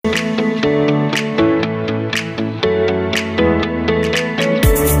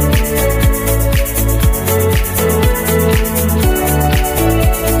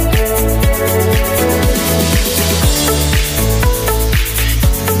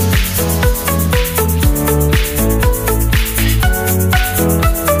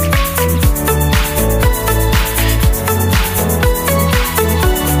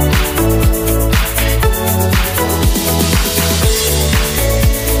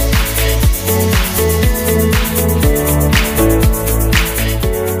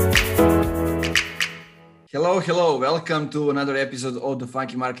Hello. Welcome to another episode of the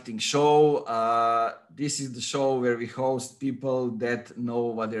Funky Marketing Show. This is the show where we host people that know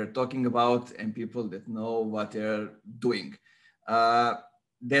what they're talking about and people that know what they're doing.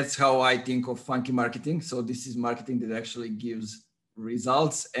 That's how I think of funky marketing. So this is marketing that actually gives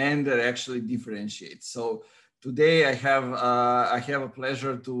results and that actually differentiates. So today I have a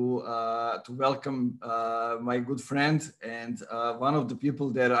pleasure to welcome my good friend and one of the people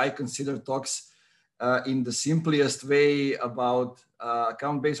that I consider talks in the simplest way about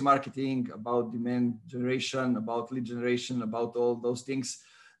account-based marketing, about demand generation, about lead generation, about all those things.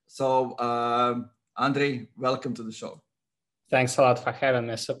 So Andrei, welcome to the show. Thanks a lot for having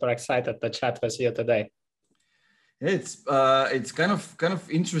me. Super excited to chat with you today. It's kind of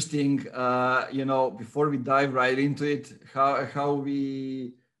interesting, before we dive right into it, how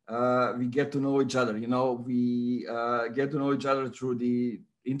we get to know each other. We get to know each other through the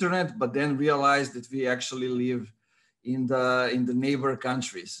internet, but then realize that we actually live in the neighbor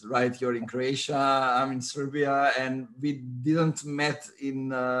countries, right? You're in Croatia, I'm in Serbia, and we didn't met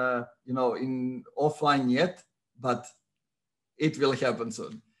in in offline yet, but it will happen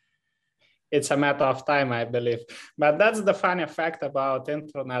soon. It's a matter of time, I believe. But that's the funny fact about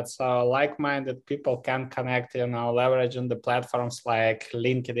internet. So like-minded people can connect, leveraging the platforms like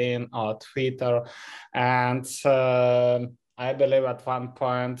LinkedIn or Twitter. And I believe at one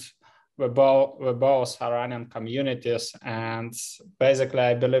point we both are running communities. And basically,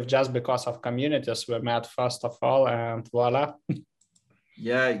 I believe just because of communities, we met first of all, and voila.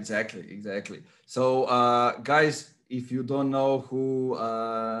 Yeah, exactly. So guys, if you don't know who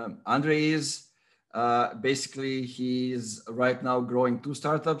Andrei is, basically he's right now growing two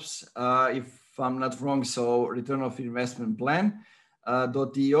startups, if I'm not wrong. So return of investment plan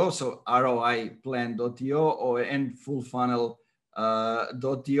 .io, so ROI plan.io, and full funnel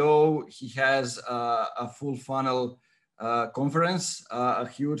 .io. He has a full funnel conference, a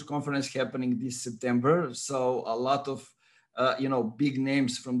huge conference happening this September. So a lot of big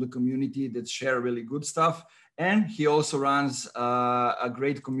names from the community that share really good stuff. And he also runs a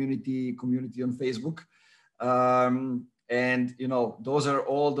great community on Facebook. And those are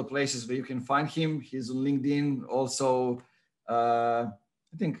all the places where you can find him. He's on LinkedIn also. I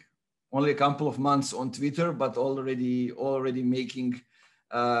think only a couple of months on Twitter, but already making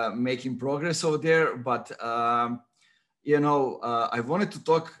progress over there. But I wanted to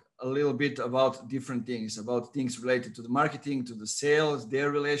talk a little bit about different things, about things related to the marketing, to the sales,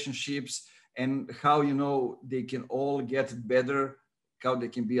 their relationships, and how they can all get better, how they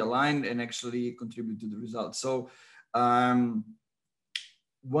can be aligned and actually contribute to the results. So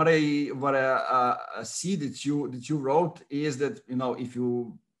what I see that you wrote is that if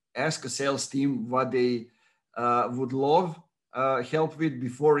you ask a sales team what they would love help with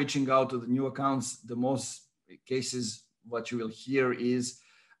before reaching out to the new accounts, the most cases what you will hear is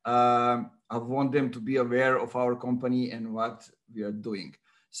I want them to be aware of our company and what we are doing.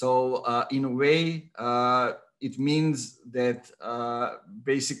 So in a way, it means that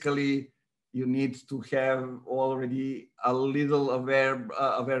basically you need to have already a little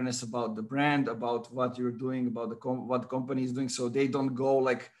awareness about the brand, about what you're doing, about what the company is doing, so they don't go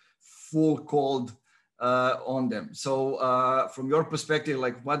like full cold on them. So from your perspective,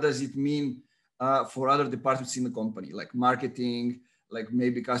 like what does it mean for other departments in the company, like marketing, like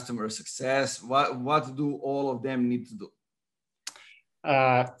maybe customer success? What do all of them need to do?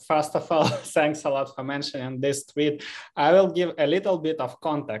 First of all, thanks a lot for mentioning this tweet. I will give a little bit of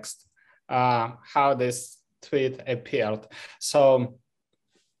context how this tweet appeared. So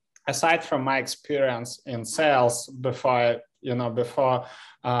aside from my experience in sales before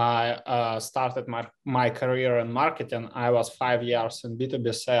I started my career in marketing, I was 5 years in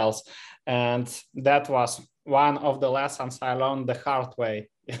B2B sales. And that was one of the lessons I learned the hard way.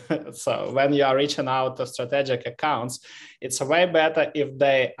 So when you are reaching out to strategic accounts, it's way better if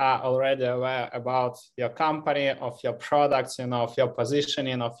they are already aware about your company, of your products, of your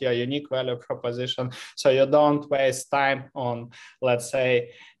positioning, of your unique value proposition. So you don't waste time on, let's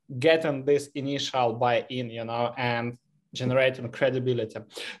say, getting this initial buy-in, and generating credibility.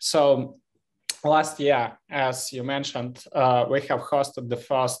 So last year, as you mentioned, we have hosted the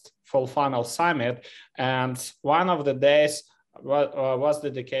first Full Funnel Summit, and one of the days was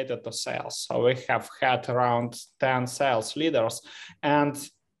dedicated to sales. So we have had around 10 sales leaders, and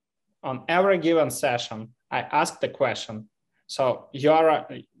on every given session, I asked the question, so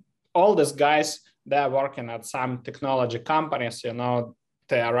all these guys, they're working at some technology companies,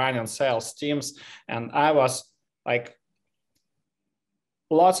 they are running sales teams, and I was like,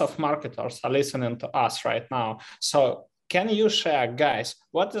 lots of marketers are listening to us right now. So can you share, guys,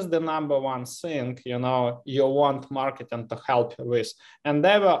 what is the number one thing, you know, you want marketing to help you with? And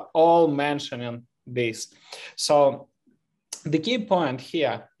they were all mentioning this. So the key point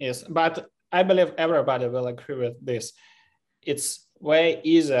here is, but I believe everybody will agree with this, it's way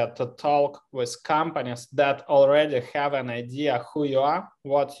easier to talk with companies that already have an idea who you are,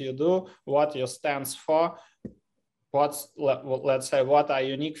 what you do, what you stand for, what's, let's say, what are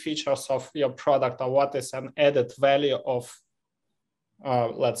unique features of your product, or what is an added value of,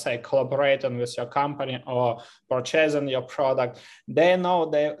 let's say, collaborating with your company or purchasing your product. They know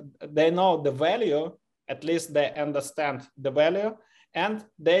the value, at least they understand the value, and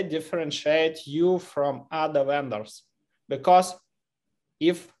they differentiate you from other vendors. Because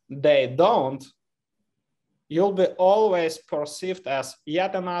if they don't, you'll be always perceived as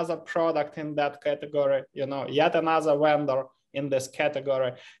yet another product in that category, you know, yet another vendor in this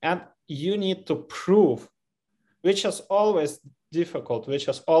category. And you need to prove, which is always difficult,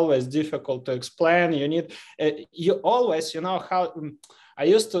 to explain. You need, you always, you know, how I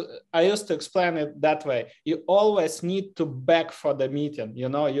used to explain it that way. You always need to beg for the meeting. You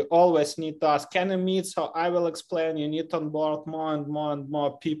know, you always need to ask, can you meet? So I will explain. You need to onboard more and more and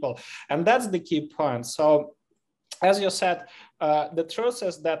more people. And that's the key point. So as you said, the truth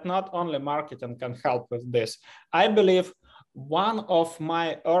is that not only marketing can help with this. I believe one of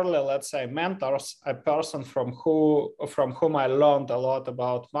my early, let's say, mentors, a person from whom I learned a lot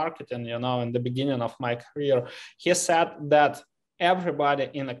about marketing, you know, in the beginning of my career, he said that everybody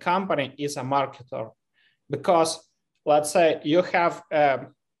in a company is a marketer. Because let's say you have,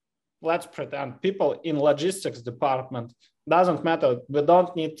 let's pretend, people in logistics department, doesn't matter. We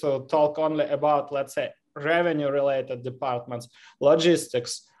don't need to talk only about, let's say, revenue related departments,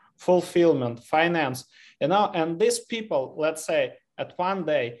 logistics, fulfillment, finance, you know, and these people, let's say, at one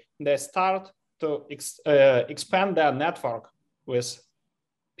day, they start to expand their network with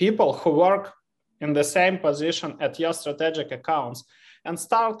people who work in the same position at your strategic accounts, and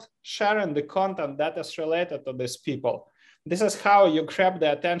start sharing the content that is related to these people. This is how you grab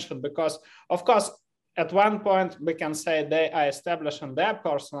the attention, because of course, at one point we can say they are establishing their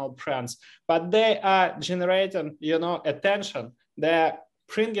personal brands, but they are generating, you know, attention. They're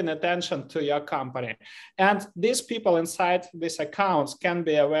bringing attention to your company. And these people inside these accounts can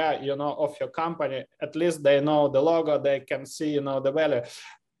be aware, you know, of your company. At least they know the logo, they can see, you know, the value.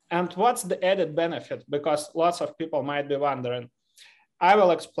 And what's the added benefit? Because lots of people might be wondering. I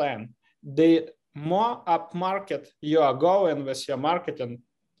will explain. The more upmarket you are going with your marketing,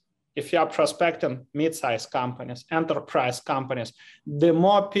 if you are prospecting mid-sized companies, enterprise companies, the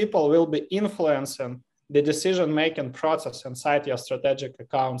more people will be influencing the decision-making process inside your strategic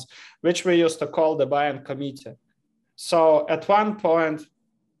accounts, which we used to call the buying committee. So at one point,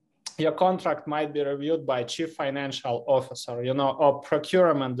 your contract might be reviewed by chief financial officer, you know, or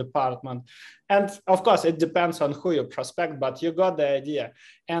procurement department. And of course, it depends on who you prospect, but you got the idea.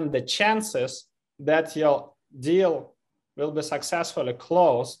 And the chances that your deal will be successfully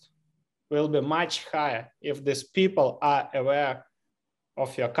closed will be much higher if these people are aware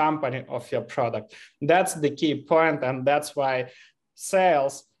of your company, of your product. That's the key point, and that's why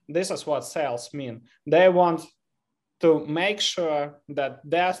sales, this is what sales mean. They want to make sure that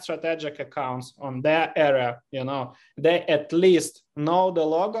their strategic accounts on their area, you know, they at least know the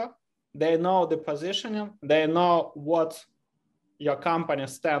logo, they know the positioning, they know what your company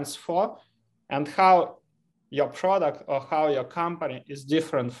stands for, and how your product or how your company is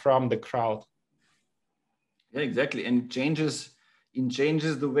different from the crowd. Yeah, exactly. And it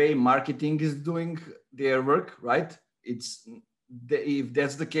changes the way marketing is doing their work, right? If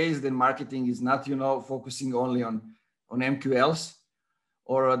that's the case, then marketing is not, you know, focusing only on MQLs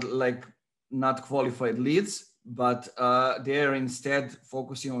or like not qualified leads, but they're instead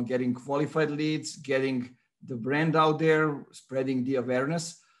focusing on getting qualified leads, getting the brand out there, spreading the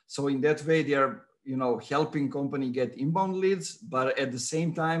awareness. So in that way, they are, you know, helping company get inbound leads, but at the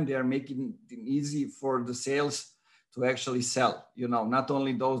same time, they are making it easy for the sales to actually sell, you know, not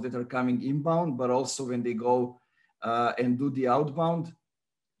only those that are coming inbound, but also when they go and do the outbound,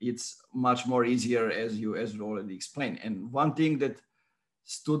 it's much more easier, as you already explained. And one thing that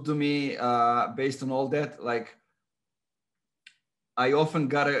stood to me based on all that, like I often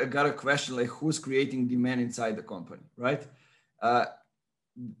got a question like, who's creating demand inside the company, right?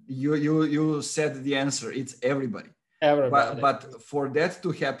 You said the answer. It's everybody. But for that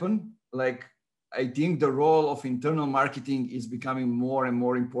to happen, like I think the role of internal marketing is becoming more and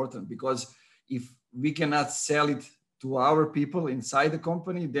more important, because if we cannot sell it to our people inside the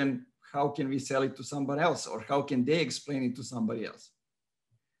company, then how can we sell it to somebody else, or how can they explain it to somebody else?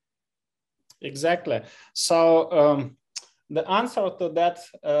 Exactly. So the answer to that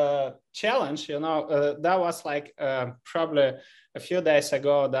challenge, that was like probably a few days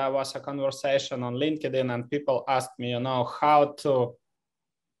ago, there was a conversation on LinkedIn and people asked me, how to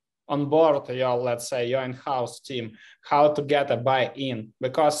onboard your, let's say, your in-house team, how to get a buy-in,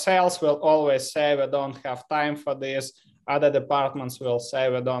 because sales will always say, we don't have time for this. Other departments will say,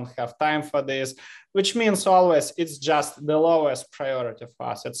 we don't have time for this, which means always it's just the lowest priority for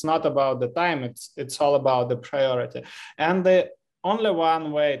us. It's not about the time, it's all about the priority. And the only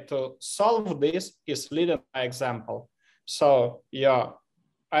one way to solve this is leading by example. So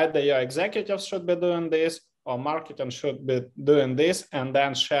either your executives should be doing this, or marketing should be doing this, and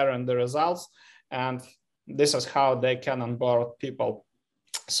then sharing the results. And this is how they can onboard people.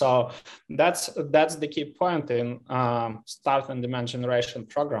 So that's the key point in starting demand generation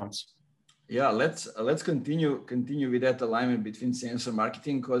programs. Yeah, let's continue with that alignment between sales and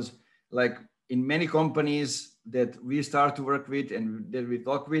marketing, because like in many companies that we start to work with and that we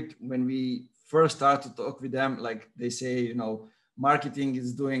talk with, when we first start to talk with them, like they say, marketing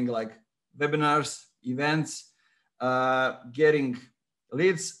is doing like webinars, events, getting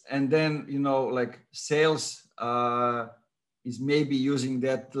leads, and then like sales is maybe using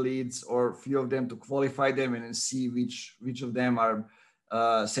that leads or few of them to qualify them and then see which of them are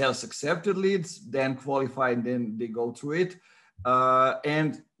sales accepted leads, then qualified, then they go through it,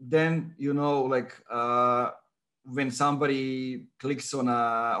 and then when somebody clicks on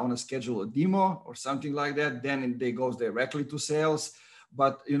a schedule a demo or something like that, then they goes directly to sales.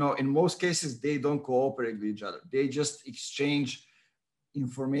 But in most cases they don't cooperate with each other. They just exchange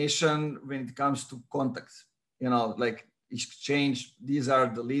information when it comes to contacts. Like exchange, these are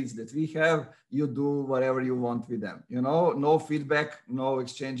the leads that we have, you do whatever you want with them. No feedback, no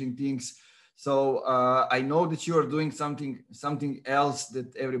exchanging things. So I know that you are doing something else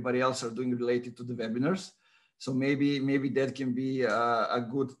that everybody else are doing related to the webinars. So maybe that can be a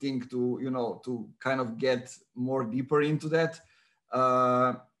good thing to to kind of get more deeper into that.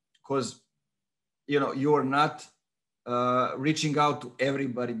 Because you are not reaching out to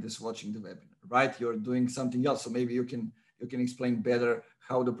everybody that's watching the webinar, right? You're doing something else. So maybe you can explain better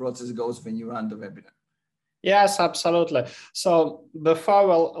how the process goes when you run the webinar. Yes, absolutely. So before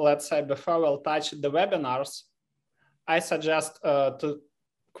we'll touch the webinars, I suggest to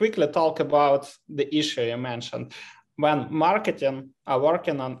quickly talk about the issue you mentioned. When marketing are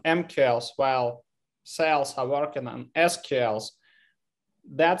working on MQLs while sales are working on SQLs,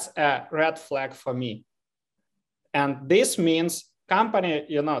 that's a red flag for me. And this means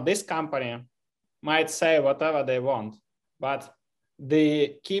this company might say whatever they want, but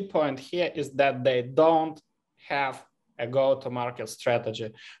the key point here is that they don't have a go-to-market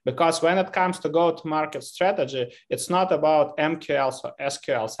strategy. Because when it comes to go-to-market strategy, it's not about MQLs or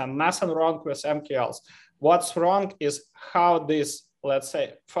SQLs, and nothing wrong with MQLs. What's wrong is how this, let's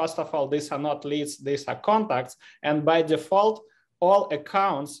say, first of all, these are not leads, these are contacts. And by default, all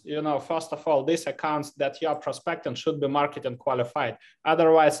accounts, first of all, these accounts that you're prospecting should be marketing qualified.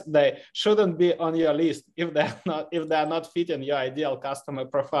 Otherwise, they shouldn't be on your list if they're not fitting your ideal customer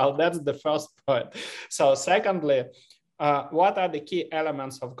profile. That's the first point. So secondly, what are the key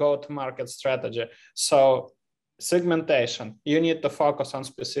elements of go-to-market strategy? So segmentation, you need to focus on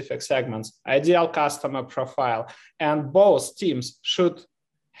specific segments, ideal customer profile, and both teams should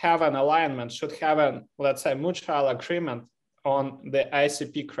have an alignment, should have a, let's say, mutual agreement on the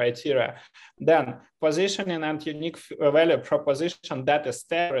ICP criteria. Then positioning and unique value proposition that is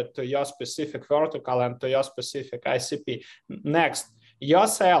tailored to your specific vertical and to your specific ICP. Next, your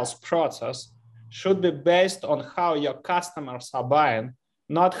sales process should be based on how your customers are buying,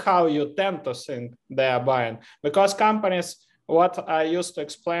 not how you tend to think they are buying. Because companies, what I used to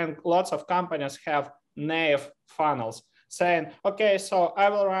explain, lots of companies have naive funnels saying, okay, so I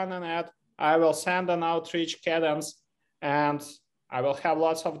will run an ad, I will send an outreach cadence, and I will have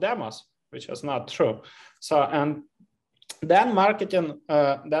lots of demos, which is not true. So, and then marketing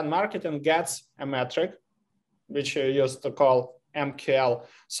gets a metric, which you used to call MQL.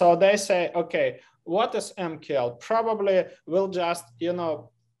 So they say, okay, what is MQL? Probably we'll just,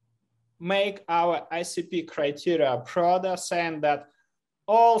 make our ICP criteria broader, saying that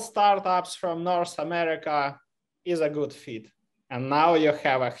all startups from North America is a good fit. And now you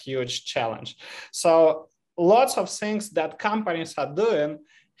have a huge challenge. So lots of things that companies are doing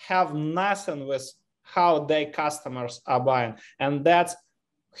have nothing with how their customers are buying. And that's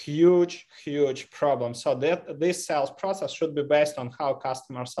huge problem. So this sales process should be based on how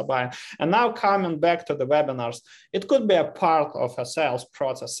customers are buying. And now coming back to the webinars, it could be a part of a sales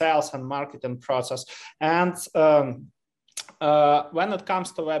process, sales and marketing process. And when it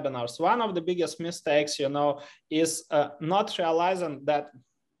comes to webinars, one of the biggest mistakes, is not realizing that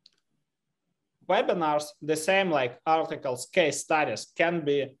webinars, the same like articles, case studies, can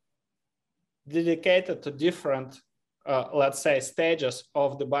be dedicated to different, let's say, stages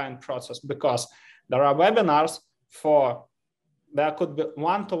of the buying process, because there are webinars there could be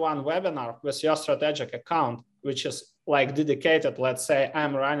one-to-one webinar with your strategic account, which is like dedicated. Let's say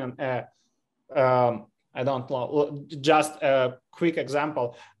I'm running I don't know, just a quick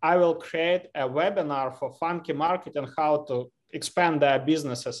example. I will create a webinar for Funky Marketing, how to expand their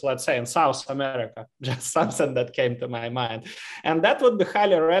businesses, let's say in South America, just something that came to my mind. And that would be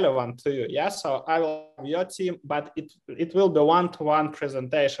highly relevant to you. Yeah, so I will have your team, but it will be one-to-one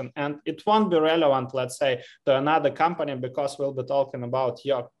presentation, and it won't be relevant, let's say, to another company, because we'll be talking about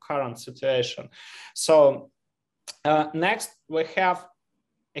your current situation. So next we have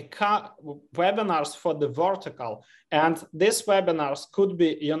webinars for the vertical, and these webinars could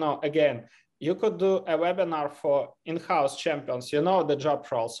be, again, you could do a webinar for in-house champions, the job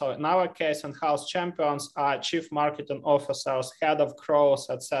role. So in our case, in-house champions are chief marketing officers, head of growth,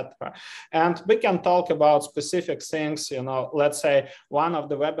 etc. And we can talk about specific things, let's say one of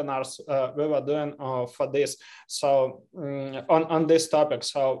the webinars we were doing for this. So on this topic,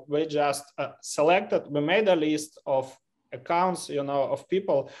 so we just we made a list of accounts, of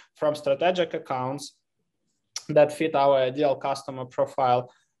people from strategic accounts that fit our ideal customer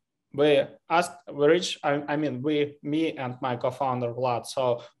profile. Me and my co-founder Vlad.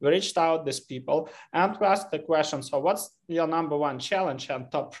 So we reached out these people and we asked the question, so what's your number one challenge and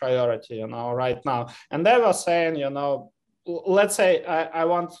top priority, right now? And they were saying, let's say I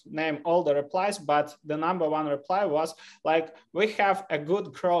won't name all the replies, but the number one reply was like, we have a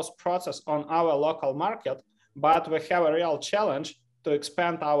good growth process on our local market, but we have a real challenge to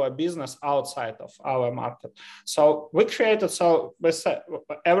expand our business outside of our market. So we created, we said,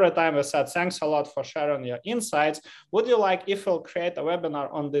 every time we said, thanks a lot for sharing your insights. Would you like, if we'll create a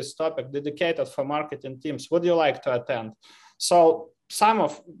webinar on this topic dedicated for marketing teams, would you like to attend? So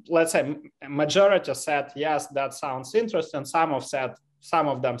let's say majority said, yes, that sounds interesting. Some of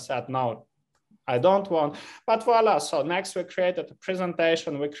them said, no, I don't want, but voila. So next we created a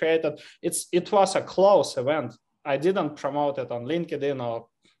presentation. It was a closed event. I didn't promote it on LinkedIn or,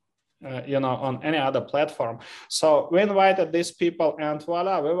 on any other platform. So we invited these people and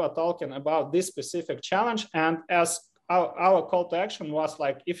voila, we were talking about this specific challenge. And as our call to action was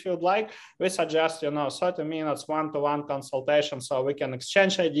like, if you'd like, we suggest, 30 minutes one-to-one consultation, so we can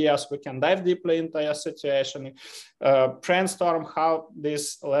exchange ideas, we can dive deeply into your situation, brainstorm how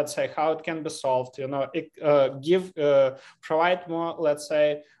it can be solved, provide more, let's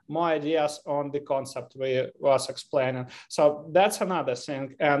say, more ideas on the concept we was explaining. So that's another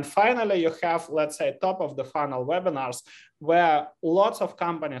thing. And finally, you have, let's say, top of the funnel webinars where lots of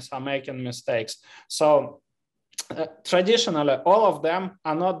companies are making mistakes. So traditionally, all of them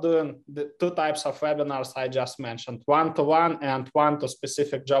are not doing the two types of webinars I just mentioned, one-to-one and one to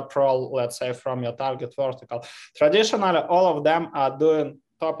specific job role, let's say from your target vertical. Traditionally, all of them are doing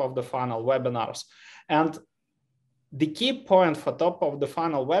top of the funnel webinars. And the key point for top of the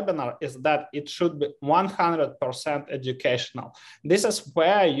funnel webinar is that it should be 100% educational. This is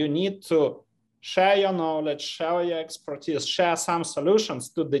where you need to share your knowledge, share your expertise, share some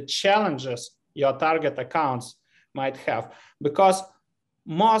solutions to the challenges your target accounts might have, because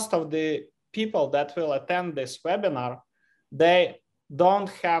most of the people that will attend this webinar, they don't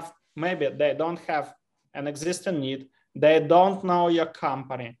have an existing need, they don't know your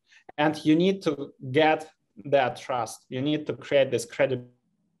company, and you need to get their trust. You need to create this credibility.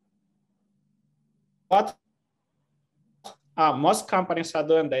 What most companies are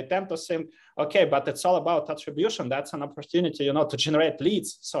doing, they tend to think, okay, but it's all about attribution. That's an opportunity, to generate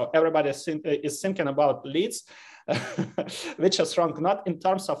leads. So everybody is thinking about leads, which is wrong, not in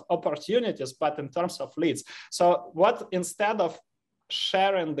terms of opportunities, but in terms of leads. So instead of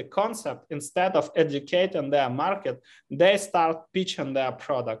sharing the concept, instead of educating their market, they start pitching their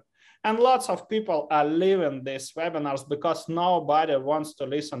product. And lots of people are leaving these webinars because nobody wants to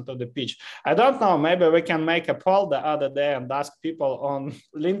listen to the pitch. I don't know, maybe we can make a poll the other day and ask people on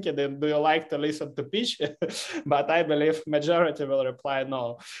LinkedIn, do you like to listen to pitch? But I believe majority will reply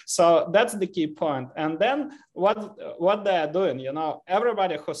no. So that's the key point. And then what they are doing,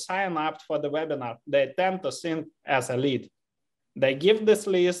 everybody who sign up for the webinar, they tend to think as a lead. They give this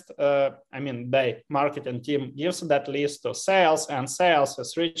list, the marketing team gives that list to sales, and sales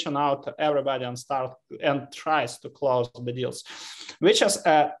is reaching out to everybody and tries to close the deals, which is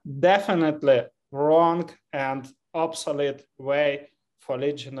a definitely wrong and obsolete way for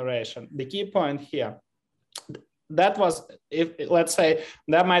lead generation. The key point here, that was, if let's say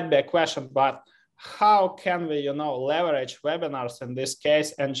there might be a question, but how can we, leverage webinars in this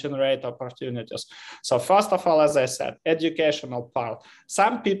case and generate opportunities? So first of all, as I said, educational part.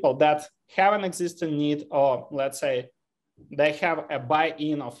 Some people that have an existing need, or let's say they have a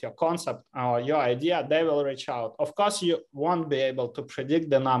buy-in of your concept or your idea, they will reach out. Of course, you won't be able to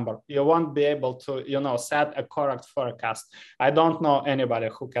predict the number. You won't be able to, set a correct forecast. I don't know anybody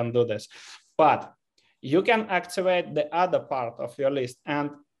who can do this, but you can activate the other part of your list.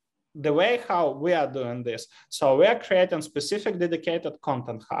 And the way how we are doing this, so we are creating specific dedicated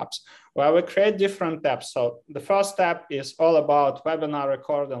content hubs where we create different tabs. So the first tab is all about webinar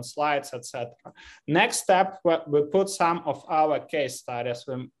recording, slides, etc. Next tab, we put some of our case studies.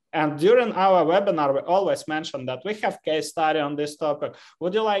 And during our webinar, we always mention that we have case study on this topic.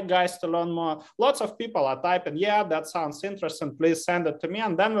 Would you like guys to learn more? Lots of people are typing, yeah, that sounds interesting, please send it to me.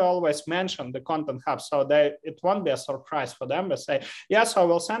 And then we always mention the content hub. So it won't be a surprise for them. We say, yes, I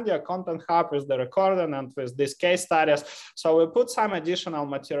will send you a content hub with the recording and with these case studies. So we put some additional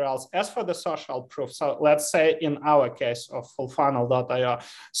materials. As for the social proof, so let's say in our case of fullfunnel.io,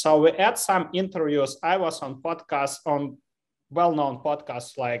 so we add some interviews. I was on podcasts, on well-known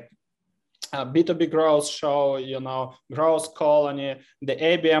podcasts like B2B Growth Show, Growth Colony, the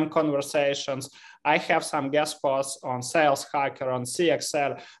ABM Conversations. I have some guest posts on Sales Hacker, on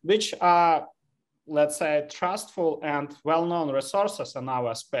CXL, which are, let's say, trustful and well-known resources in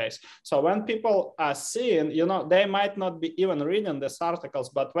our space. So when people are seeing, they might not be even reading these articles,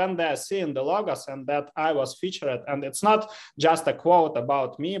 but when they're seeing the logos and that I was featured, and it's not just a quote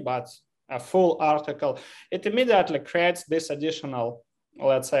about me, but a full article, it immediately creates this additional,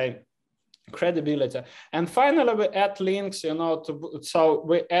 let's say, credibility. And finally, we add links, so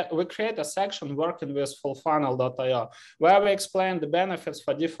we create a section working with fullfunnel.io where we explain the benefits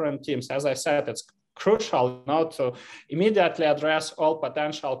for different teams. As I said, it's crucial to immediately address all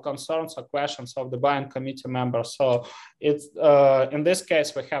potential concerns or questions of the buying committee members. So it's in this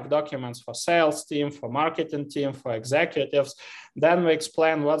case, we have documents for sales team, for marketing team, for executives. Then we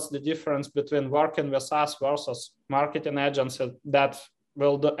explain what's the difference between working with us versus marketing agency that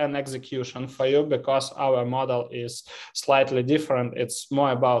will do an execution for you, because our model is slightly different. It's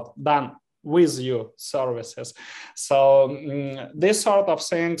more about done with you services. So these sort of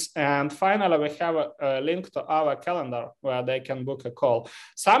things. And finally, we have a link to our calendar where they can book a call.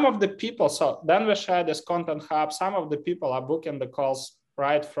 Some of the people, so then we share this content hub. Some of the people are booking the calls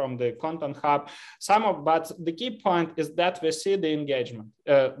right from the content hub. But the key point is that we see the engagement.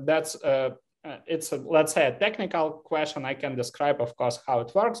 It's let's say a technical question. I can describe, of course, how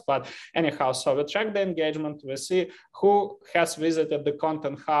it works, but anyhow, so we track the engagement. We see who has visited the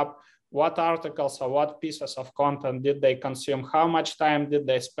content hub, what articles or what pieces of content did they consume, how much time did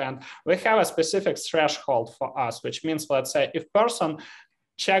they spend. We have a specific threshold for us, which means, let's say, if person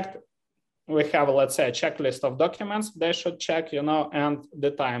checked, we have, let's say, a checklist of documents they should check, and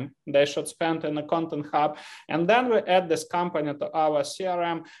the time they should spend in the content hub. And then we add this company to our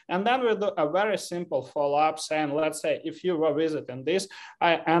CRM. And then we do a very simple follow-up saying, let's say, if you were visiting this,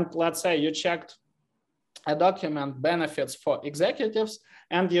 and let's say you checked a document benefits for executives,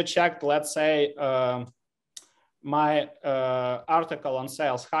 and you checked, let's say, my article on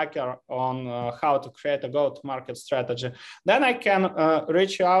Sales Hacker on how to create a go-to-market strategy. Then I can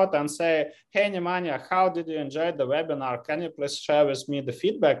reach you out and say, hey, Nemanja, how did you enjoy the webinar? Can you please share with me the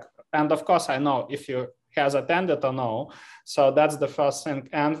feedback? And of course, I know if you has attended or no. So that's the first thing.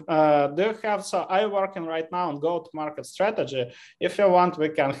 And so I'm working right now on go-to-market strategy. If you want, we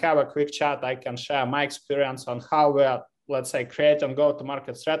can have a quick chat. I can share my experience on how we are, let's say, create and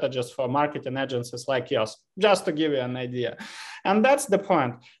go-to-market strategies for marketing agencies like yours, just to give you an idea. And that's the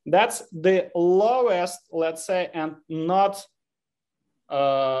point. That's the lowest, let's say, and not,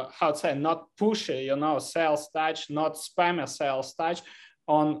 not pushy, sales touch, not spammy sales touch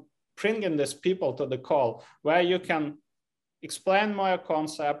on bringing these people to the call, where you can explain more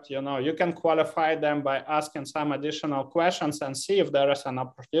concept, you can qualify them by asking some additional questions and see if there is an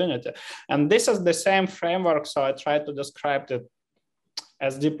opportunity. And this is the same framework, so I try to describe it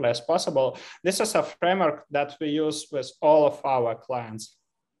as deeply as possible. This is a framework that we use with all of our clients.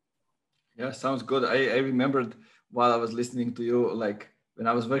 Yeah, sounds good. I remembered while I was listening to you, like when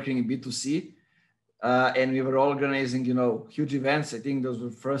I was working in B2C, and we were organizing, huge events. I think those were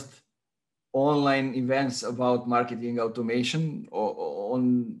first online events about marketing automation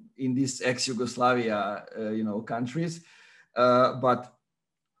in these ex-Yugoslavia, countries. But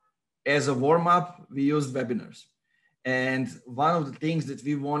as a warm-up, we used webinars. And one of the things that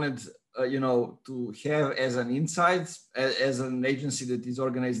we wanted, to have as an insight, as an agency that is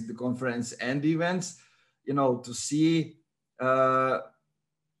organizing the conference and the events, you know, to see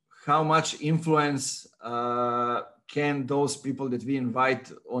how much influence can those people that we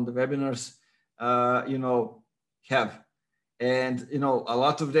invite on the webinars, you know, have. And, you know, a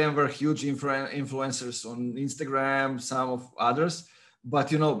lot of them were huge influencers on Instagram, some of others,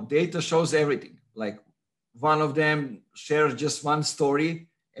 but, you know, data shows everything. Like one of them shares just one story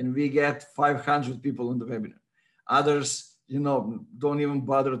and we get 500 people on the webinar. Others, you know, don't even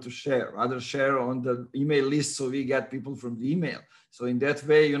bother to share. Others share on the email list, so we get people from the email. So in that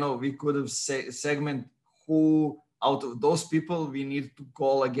way, you know, we could have segment who out of those people we need to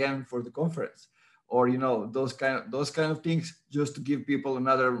call again for the conference, or, you know, those kind of things, just to give people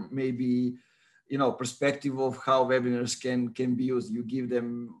another maybe, you know, perspective of how webinars can be used. You give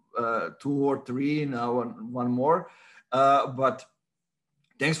them 2 or 3, now one more, but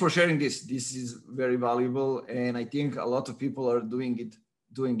thanks for sharing this. This is very valuable, and I think a lot of people are doing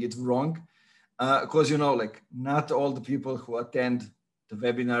it wrong, because, you know, like not all the people who attend the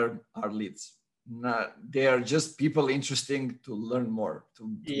webinar are leads. They are just people interesting to learn more, to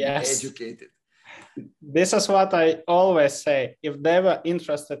be educated. This is what I always say. If they were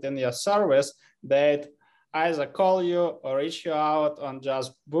interested in your service, they'd either call you or reach you out and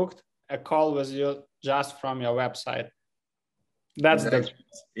just booked a call with you just from your website. That's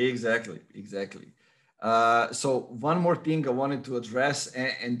exactly. So one more thing I wanted to address,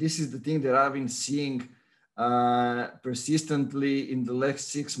 and this is the thing that I've been seeing persistently in the last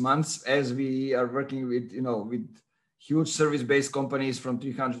 6 months, as we are working with, you know, with huge service-based companies from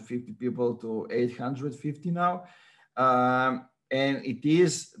 350 people to 850 now. And it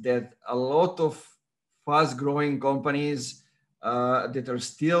is that a lot of fast-growing companies that are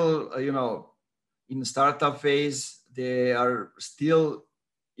still, you know, in the startup phase, they are still,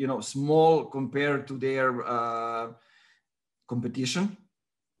 you know, small compared to their competition,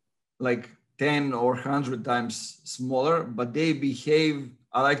 like 10 or 100 times smaller, but they behave,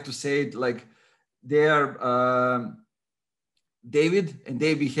 I like to say it, like they are David, and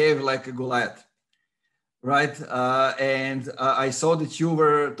they behave like a Goliath, right? And I saw that you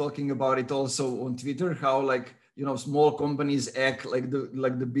were talking about it also on Twitter, how, like, you know, small companies act like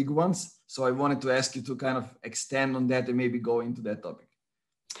the big ones. So I wanted to ask you to kind of extend on that and maybe go into that topic.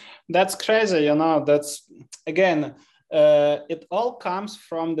 That's crazy, you know. That's, again, it all comes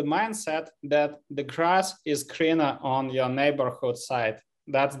from the mindset that the grass is greener on your neighborhood side.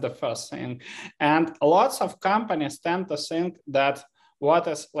 That's the first thing. And lots of companies tend to think that what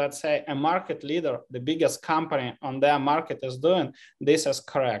is, let's say, a market leader, the biggest company on their market is doing, this is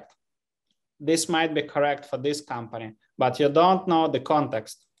correct. This might be correct for this company, but you don't know the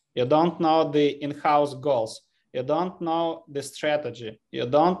context. You don't know the in-house goals. You don't know the strategy. You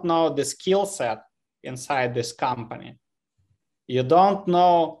don't know the skill set inside this company. You don't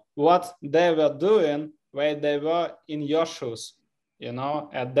know what they were doing when they were in your shoes, you know,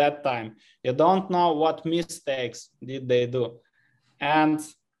 at that time. You don't know what mistakes did they do. And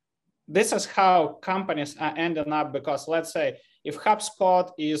this is how companies are ending up, because let's say if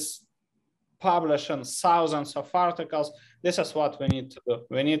HubSpot is publishing thousands of articles, this is what we need to do.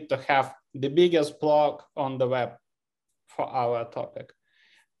 We need to have the biggest blog on the web for our topic.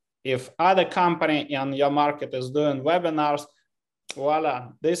 If other company in your market is doing webinars,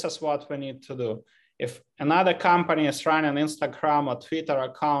 voila, this is what we need to do. If another company is running Instagram or Twitter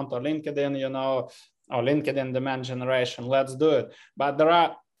account or LinkedIn, you know, or LinkedIn demand generation, let's do it. But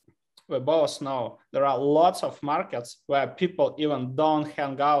we both know there are lots of markets where people even don't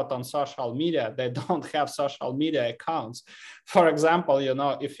hang out on social media. They don't have social media accounts. For example, you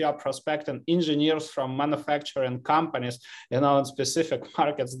know, if you're prospecting engineers from manufacturing companies, you know, in specific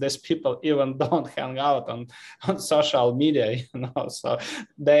markets, these people even don't hang out on social media, you know, so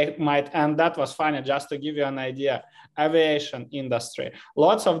they might, and that was funny, just to give you an idea, aviation industry.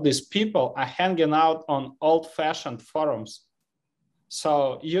 Lots of these people are hanging out on old-fashioned forums.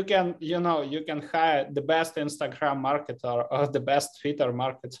 So you can, you know, you can hire the best Instagram marketer or the best Twitter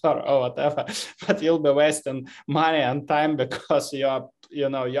marketer or whatever, but you'll be wasting money and time because you're, you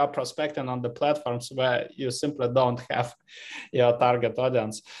know, you're prospecting on the platforms where you simply don't have your target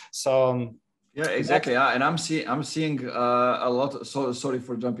audience. So yeah, exactly. And I'm seeing a lot. So sorry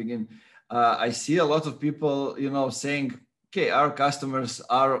for jumping in. I see a lot of people, you know, saying, okay, our customers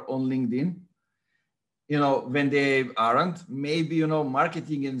are on LinkedIn. You know, when they aren't, maybe, you know,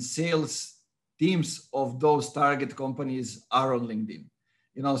 marketing and sales teams of those target companies are on LinkedIn,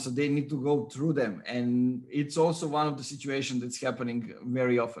 you know, so they need to go through them. And it's also one of the situations that's happening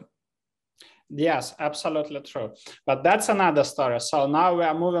very often. Yes, absolutely true. But that's another story. So now we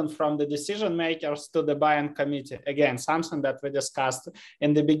are moving from the decision makers to the buying committee. Again, something that we discussed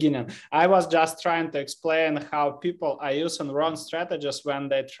in the beginning. I was just trying to explain how people are using wrong strategies when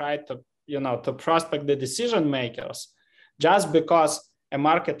they try to, to prospect the decision makers, just because a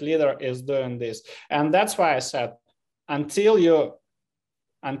market leader is doing this. And that's why I said, until you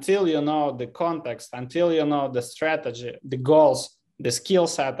know the context, until you know the strategy, the goals, the skill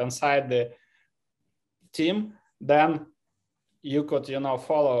set inside the team, then you could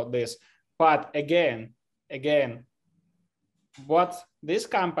follow this. But again, what this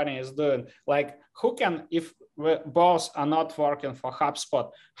company is doing, like, who can, if we both are not working for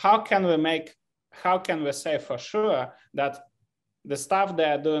HubSpot, how can we say for sure that the stuff they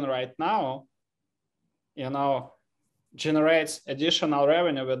are doing right now generates additional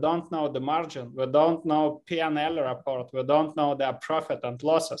revenue? We don't know the margin, we don't know P&L report, we don't know their profit and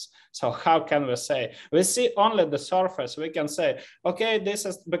losses. So how can we say? We see only the surface. We can say, okay, this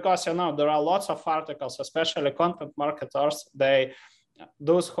is because there are lots of articles, especially content marketers,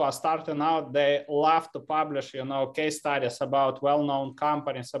 those who are starting out, they love to publish case studies about well-known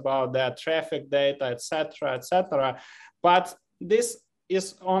companies, about their traffic data, etc. But this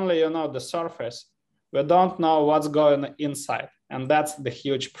is only the surface. We don't know what's going inside, and that's the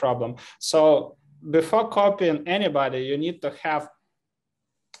huge problem. So before copying anybody, you need to have,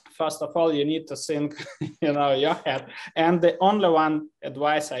 first of all, you need to think your head. And the only one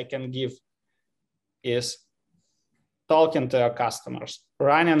advice I can give is talking to your customers,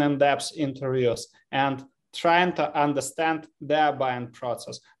 running in-depth interviews, and trying to understand their buying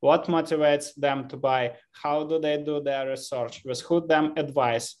process. What motivates them to buy? How do they do their research? With who them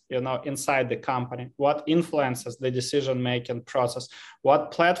advise, inside the company? What influences the decision-making process?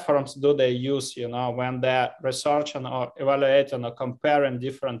 What platforms do they use, when they're researching or evaluating or comparing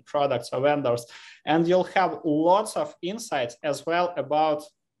different products or vendors? And you'll have lots of insights as well about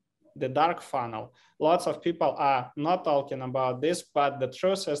the dark funnel. Lots of people are not talking about this, but the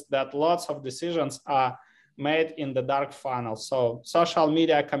truth is that lots of decisions are made in the dark funnel. So social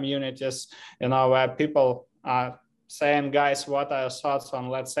media communities, where people are saying, guys, what are your thoughts on,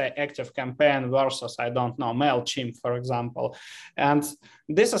 let's say, ActiveCampaign versus, I don't know, MailChimp, for example. And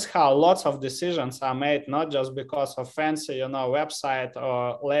this is how lots of decisions are made, not just because of fancy, website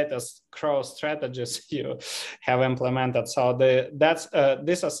or latest growth strategies you have implemented. So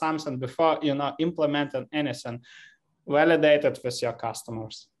this is something before, implementing anything, validate it with your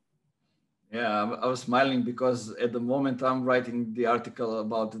customers. Yeah, I was smiling because at the moment I'm writing the article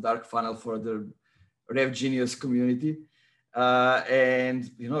about the dark funnel for the RevGenius community.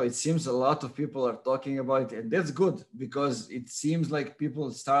 And, it seems a lot of people are talking about it, and that's good because it seems like people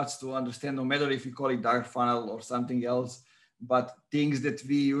starts to understand, no matter if you call it dark funnel or something else, but things that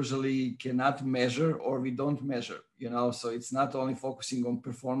we usually cannot measure or we don't measure, so it's not only focusing on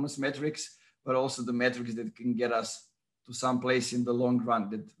performance metrics, but also the metrics that can get us to some place in the long run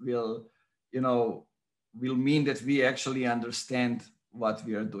that will mean that we actually understand what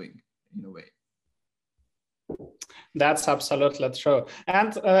we are doing in a way. That's absolutely true.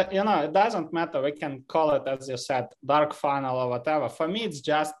 And, it doesn't matter. We can call it, as you said, dark funnel or whatever. For me, it's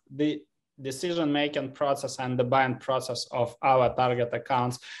just the decision-making process and the buying process of our target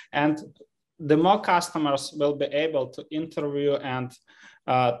accounts. And the more customers will be able to interview and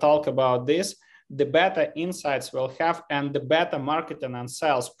talk about this, the better insights we'll have and the better marketing and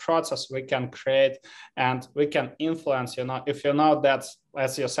sales process we can create, and we can influence, if that,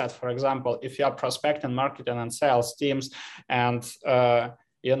 as you said, for example, if you're prospecting marketing and sales teams and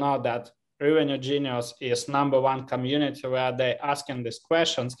that Revenue Genius is #1 community where they're asking these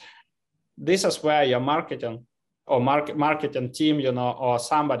questions, this is where your marketing or marketing team, or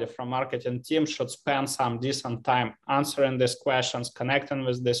somebody from marketing team should spend some decent time answering these questions, connecting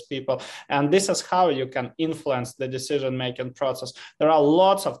with these people. And this is how you can influence the decision-making process. There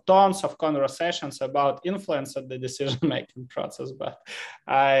are tons of conversations about influencing the decision-making process, but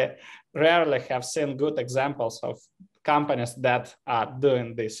I rarely have seen good examples of companies that are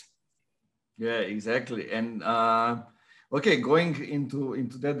doing this. Yeah, exactly. And okay, going into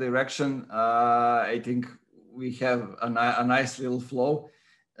that direction, I think we have a nice little flow.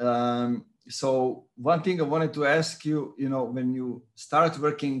 So one thing I wanted to ask you, when you start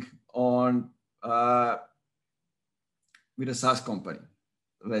working on with a SaaS company,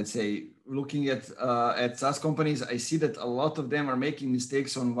 let's say, looking at SaaS companies, I see that a lot of them are making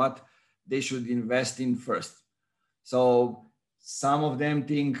mistakes on what they should invest in first. So some of them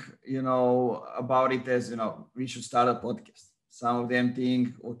think, about it as, we should start a podcast. Some of them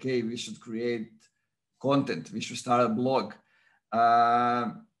think, okay, we should create content, we should start a blog.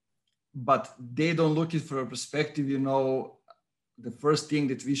 but they don't look it from a perspective, the first thing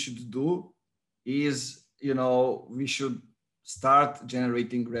that we should do is, we should start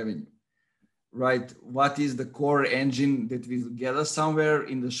generating revenue, right? What is the core engine that will get us somewhere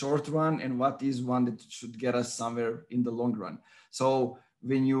in the short run, and what is one that should get us somewhere in the long run? So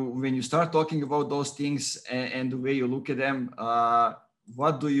when you start talking about those things and the way you look at them,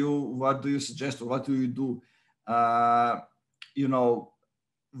 what do you suggest, or what do you do,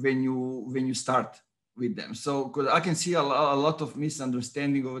 when you start with them? So, because I can see a lot of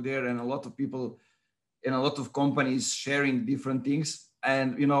misunderstanding over there, and a lot of people and a lot of companies sharing different things.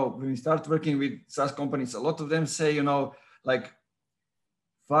 And when we start working with SaaS companies, a lot of them say, like,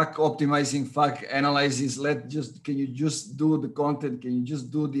 fuck optimizing, fuck analysis. Can you just do the content? Can you just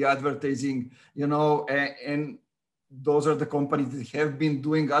do the advertising? And those are the companies that have been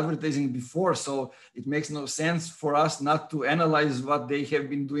doing advertising before. So it makes no sense for us not to analyze what they have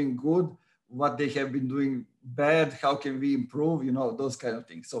been doing good, what they have been doing bad, how can we improve, those kind of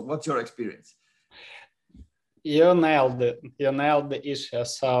things. So what's your experience? You nailed it. You nailed the issue.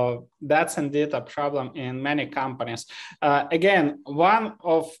 So that's indeed a problem in many companies. Again, one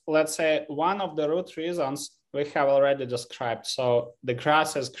of the root reasons we have already described. So the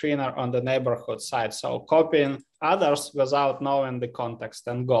grass is greener on the neighborhood side. So copying others without knowing the context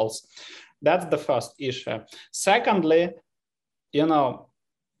and goals. That's the first issue. Secondly,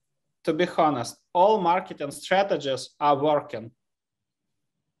 to be honest, all marketing strategies are working.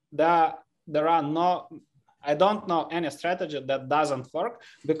 I don't know any strategy that doesn't work,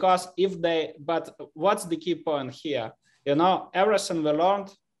 because but what's the key point here? Everything we learned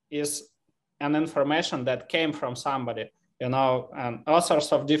is an information that came from somebody, and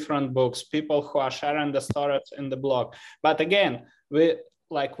authors of different books, people who are sharing the stories in the blog. But again,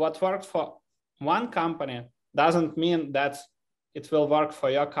 what worked for one company doesn't mean that it will work for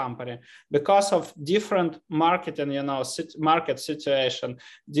your company, because of different marketing, market situation,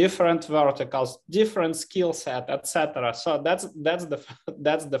 different verticals, different skill set, etc. So that's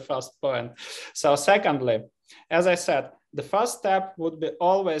the first point. So secondly, as I said, the first step would be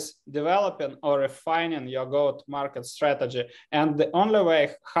always developing or refining your go-to-market strategy. And the only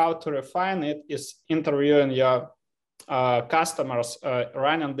way how to refine it is interviewing your customers,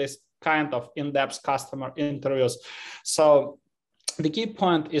 running this kind of in-depth customer interviews. So the key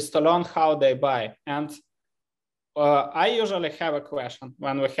point is to learn how they buy. And I usually have a question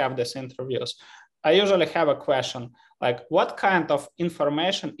when we have these interviews. I usually have a question like, what kind of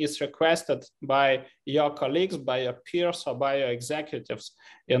information is requested by your colleagues, by your peers, or by your executives?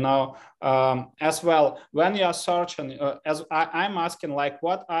 As well, when you are searching, I'm asking, like,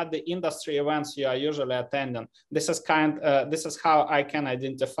 what are the industry events you are usually attending? This is how I can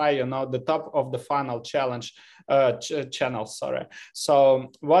identify, the top of the funnel challenge channels. Sorry.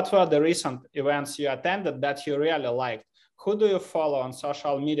 So, what were the recent events you attended that you really liked? Who do you follow on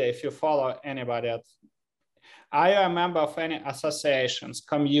social media, if you follow anybody? Are you a member of any associations,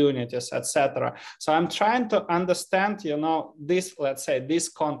 communities, etc.? So I'm trying to understand, this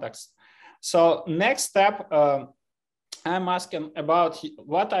context. So next step, I'm asking about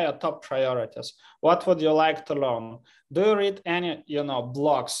what are your top priorities? What would you like to learn? Do you read any,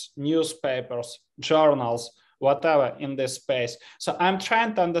 blogs, newspapers, journals, whatever in this space? So I'm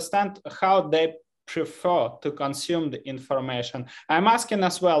trying to understand how they prefer to consume the information. I'm asking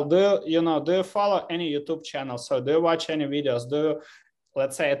as well, do you follow any YouTube channels? So do you watch any videos? Do you,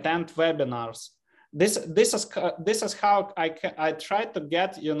 attend webinars? This is how I try to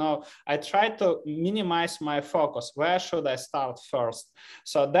get, I try to minimize my focus. Where should I start first?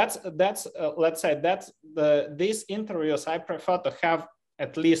 So these interviews, I prefer to have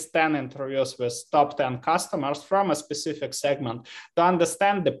at least 10 interviews with top 10 customers from a specific segment to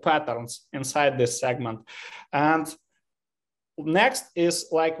understand the patterns inside this segment. And next is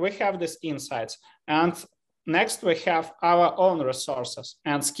we have these insights. And next we have our own resources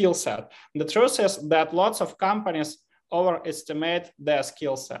and skill set. The truth is that lots of companies overestimate their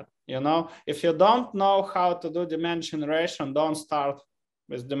skill set. If you don't know how to do demand generation, don't start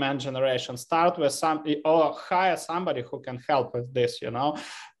with demand generation. Start with or hire somebody who can help with this,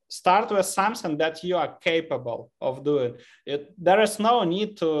 Start with something that you are capable of doing. There is no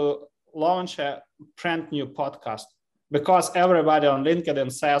need to launch a brand new podcast, because everybody on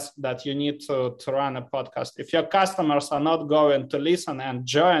LinkedIn says that you need to run a podcast. If your customers are not going to listen and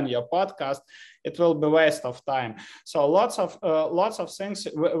join your podcast, it will be a waste of time. So lots of things.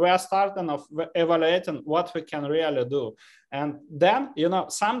 We are starting of evaluating what we can really do. And then,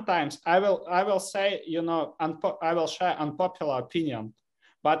 sometimes I will say, I will share unpopular opinion,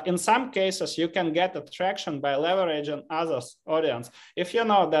 But in some cases, you can get attraction by leveraging others' audience. If you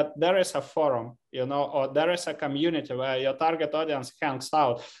know that there is a forum, or there is a community where your target audience hangs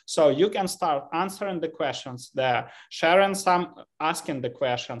out, so you can start answering the questions there, asking the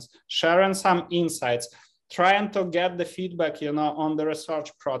questions, sharing some insights, trying to get the feedback, on the research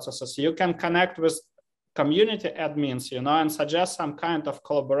processes. You can connect with community admins, and suggest some kind of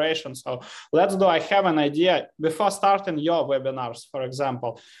collaboration. So I have an idea before starting your webinars, for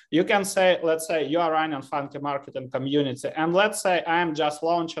example. You can say, let's say you are running Funky Marketing community, and let's say I am just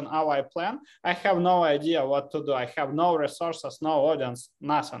launching ROI plan. I have no idea what to do. I have no resources, no audience,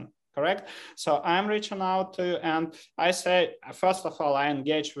 nothing. Correct? So I'm reaching out to you and I say, first of all, I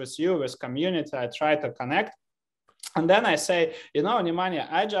engage with you, with community. I try to connect. And then I say, Nemanja,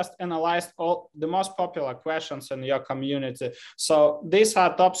 I just analyzed all the most popular questions in your community. So these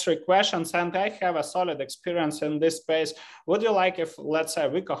are top 3 questions, and I have a solid experience in this space. Would you like if, let's say,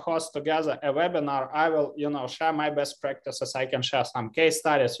 we co-host together a webinar? I will, share my best practices. I can share some case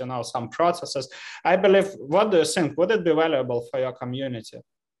studies, some processes. I believe, what do you think? Would it be valuable for your community?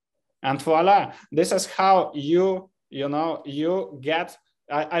 And voila, this is how you get,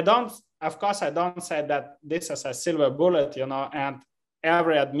 of course, I don't say that this is a silver bullet, and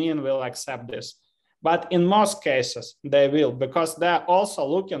every admin will accept this. But in most cases, they will, because they're also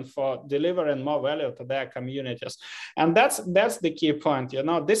looking for delivering more value to their communities. And that's the key point.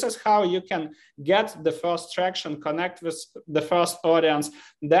 This is how you can get the first traction, connect with the first audience.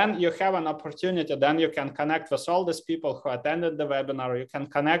 Then you have an opportunity. Then you can connect with all these people who attended the webinar. You can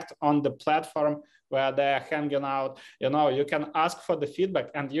connect on the platform where they are hanging out. You can ask for the feedback,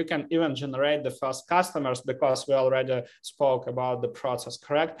 and you can even generate the first customers, because we already spoke about the process,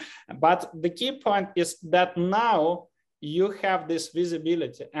 correct? But the key point is that now you have this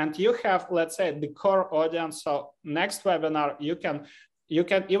visibility, and you have, let's say, the core audience. So next webinar, you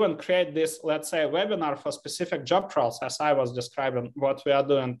can even create this, let's say, webinar for specific job roles, as I was describing what we are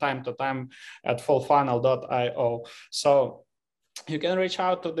doing time to time at fullfunnel.io. So you can reach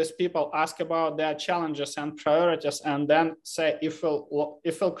out to these people, ask about their challenges and priorities, and then say, if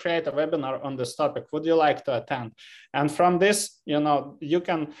we'll create a webinar on this topic, would you like to attend? And from this, you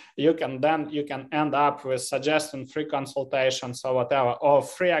can end up with suggesting free consultations or whatever, or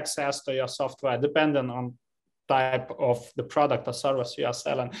free access to your software, depending on type of the product or service you are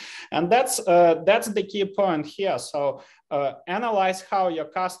selling. And that's the key point here. So analyze how your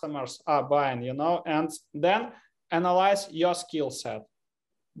customers are buying, and then analyze your skill set,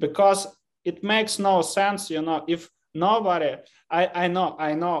 because it makes no sense, if nobody, I know,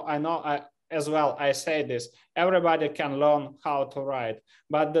 as well, I say this, everybody can learn how to write.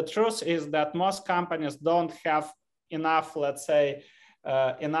 But the truth is that most companies don't have enough, let's say,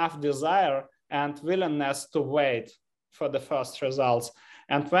 enough desire and willingness to wait for the first results.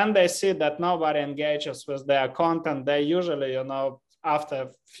 And when they see that nobody engages with their content, they usually, after a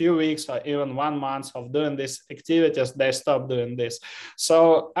few weeks or even 1 month of doing these activities, they stop doing this.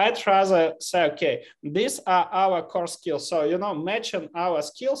 So I'd rather say, okay, these are our core skills. So, matching our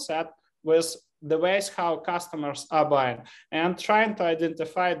skill set with the ways how customers are buying and trying to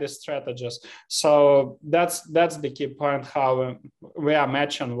identify the strategies. So that's the key point, how we are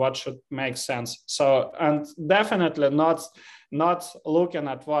matching what should make sense. So, and definitely not looking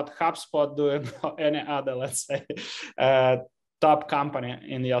at what HubSpot doing or any other, let's say, top company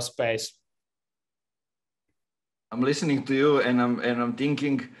in your space. I'm listening to you and I'm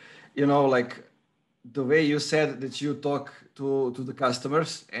thinking, like the way you said that you talk to the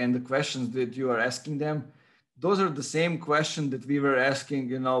customers and the questions that you are asking them, those are the same questions that we were asking,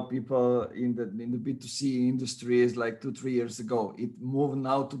 people in the B2C industries like 2-3 years ago. It moved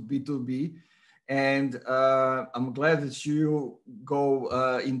now to B2B. And I'm glad that you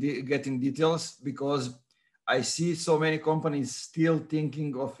go getting details, because I see so many companies still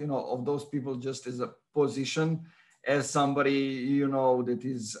thinking of, of those people just as a position, as somebody, that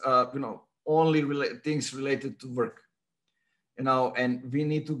is, only things related to work, and we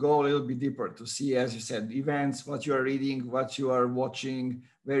need to go a little bit deeper to see, as you said, events, what you are reading, what you are watching,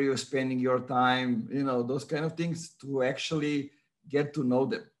 where you're spending your time, those kind of things, to actually get to know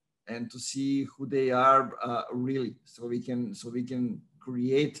them and to see who they are really, so we can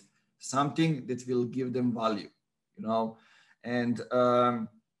create something that will give them value, and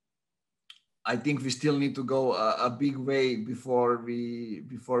I think we still need to go a big way before we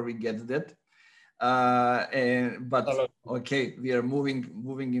get that. But okay, we are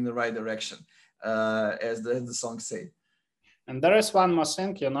moving in the right direction, as the song say. And there is one more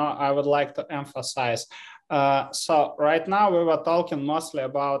thing, I would like to emphasize. So right now we were talking mostly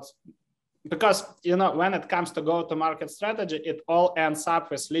about because, you know, when it comes to go-to-market strategy, it all ends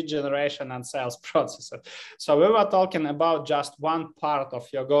up with lead generation and sales processes. So we were talking about just one part of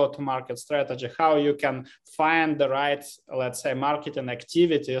your go-to-market strategy, how you can find the right, let's say, marketing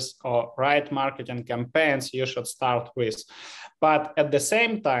activities or right marketing campaigns you should start with. But at the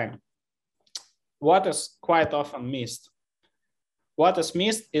same time, what is quite often missed? What is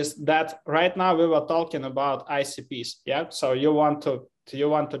missed is that right now we were talking about ICPs. Yeah. So you want to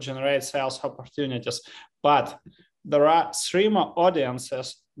generate sales opportunities, but there are 3 more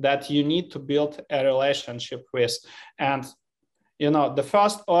audiences that you need to build a relationship with. And, you know, the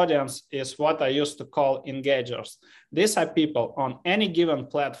first audience is what I used to call engagers. These are people on any given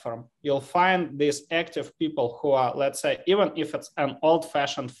platform. You'll find these active people who are, let's say, even if it's an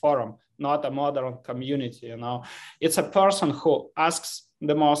old-fashioned forum, not a modern community, you know, it's a person who asks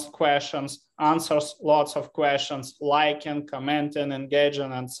the most questions, answers lots of questions, liking, commenting,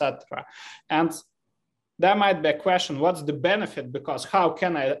 engaging, etc. And there might be a question, what's the benefit? Because how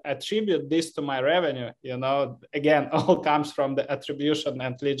can I attribute this to my revenue? You know, again, all comes from the attribution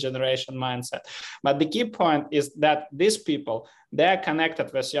and lead generation mindset. But the key point is that these people, they're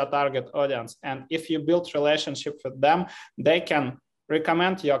connected with your target audience. And if you build relationship with them, they can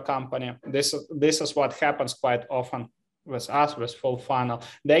recommend your company. This is what happens quite often with us, with Full Funnel.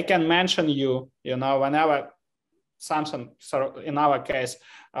 They can mention you, you know, whenever something, so in our case,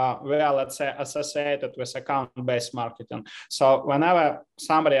 we are, let's say, associated with account-based marketing. So whenever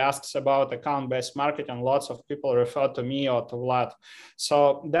somebody asks about account-based marketing, lots of people refer to me or to Vlad.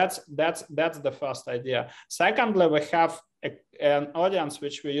 So that's the first idea. Secondly, we have an audience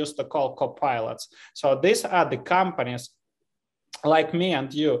which we used to call co-pilots. So these are the companies like me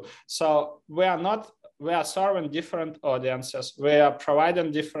and you. So we are serving different audiences. We are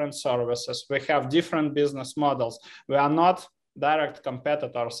providing different services. We have different business models. We are not direct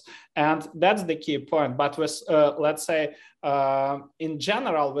competitors. And that's the key point. But with, let's say, in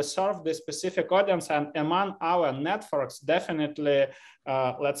general, we serve this specific audience, and among our networks, definitely,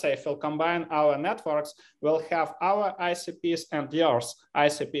 let's say, if we'll combine our networks, we'll have our ICPs and yours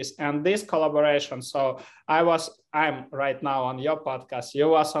ICPs, and this collaboration. So I'm right now on your podcast, you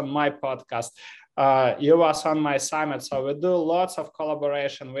was on my podcast, you was on my summit. So we do lots of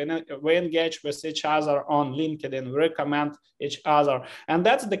collaboration. We engage with each other on LinkedIn, we recommend each other. And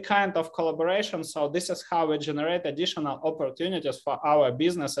that's the kind of collaboration. So this is how we generate additional opportunities for our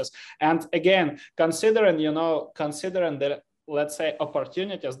businesses. And again, considering the, let's say,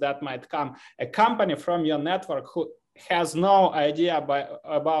 opportunities that might come, a company from your network who has no idea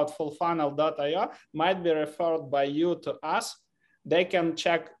about fullfunnel.io might be referred by you to us. They can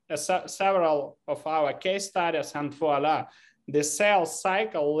check several of our case studies, and voila, the sales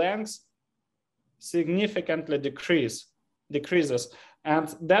cycle length significantly decreases.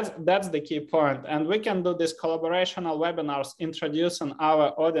 And that's the key point. And we can do these collaborational webinars, introducing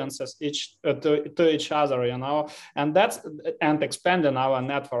our audiences to each other, you know, and expanding our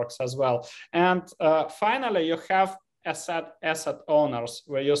networks as well. And finally, you have asset owners,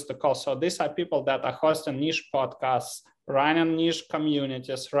 we used to call. So these are people that are hosting niche podcasts, running niche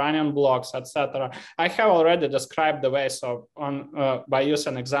communities, running blogs, etc. I have already described the way, so by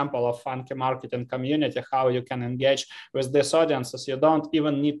using an example of Funky Marketing Community, how you can engage with these audiences. You don't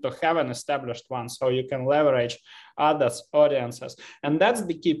even need to have an established one, so you can leverage others' audiences. And that's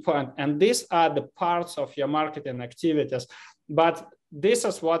the key point. And these are the parts of your marketing activities. But this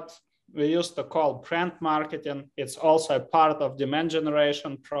is what we used to call brand marketing. It's also a part of demand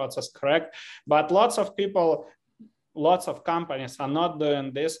generation process, correct? But lots of companies are not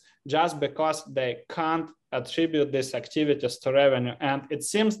doing this just because they can't attribute these activities to revenue. And it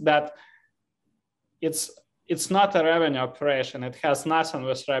seems that it's not a revenue operation. It has nothing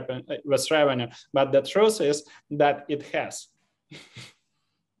with revenue, but the truth is that it has.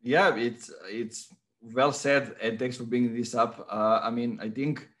 Yeah, it's well said, and thanks for bringing this up. I mean, I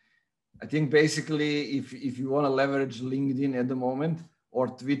think basically if you want to leverage LinkedIn at the moment or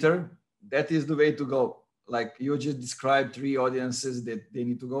Twitter, that is the way to go. Like you just described 3 audiences that they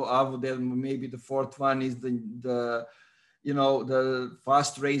need to go. Then maybe the 4th one is the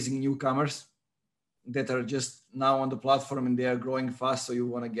fast raising newcomers that are just now on the platform and they are growing fast. So you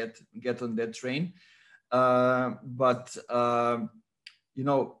want to get on that train. But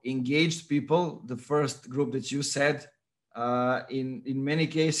engaged people, the first group that you said, in many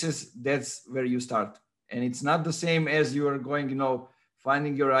cases, that's where you start. And it's not the same as you are going,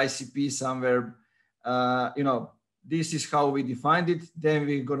 finding your ICP somewhere. This is how we defined it. Then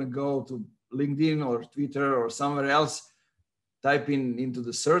we're going to go to LinkedIn or Twitter or somewhere else, type into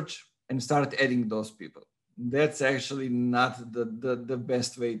the search and start adding those people. that's actually not the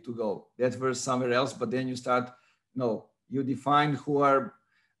best way to go. That was somewhere else, but then you start, you define who are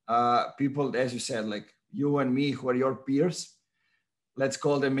people, as you said, like you and me, who are your peers. Let's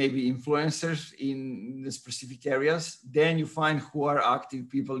call them maybe influencers in the specific areas. Then you find who are active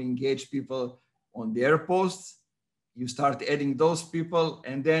people, engaged people on their posts. You start adding those people,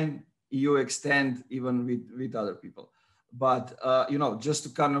 and then you extend even with other people. But just to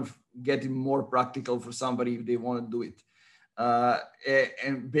kind of get it more practical for somebody if they want to do it,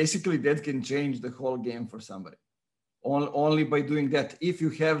 and basically that can change the whole game for somebody. Only by doing that, if you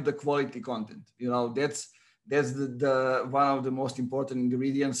have the quality content, that's the one of the most important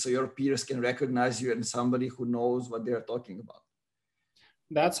ingredients, so your peers can recognize you and somebody who knows what they're talking about.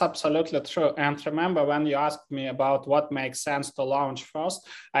 That's absolutely true. And remember, when you asked me about what makes sense to launch first,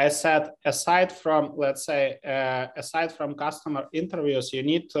 I said, aside from, let's say, aside from customer interviews, you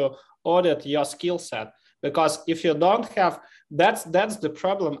need to audit your skill set. Because if you don't have, that's the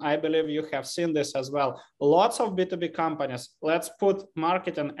problem. I believe you have seen this as well. Lots of B2B companies, let's put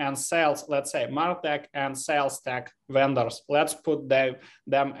marketing and sales, let's say MarTech and sales tech vendors. Let's put them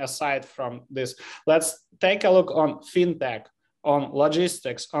aside from this. Let's take a look on FinTech, on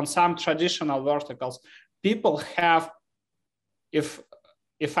logistics, on some traditional verticals. People have, if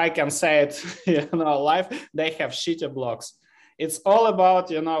I can say it, live, they have shitty blogs. It's all about,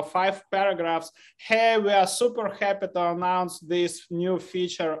 5 paragraphs. Hey, we are super happy to announce this new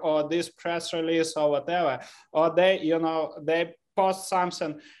feature or this press release or whatever. Or they post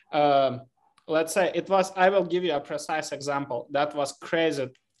something. Let's say it was, I will give you a precise example. That was crazy.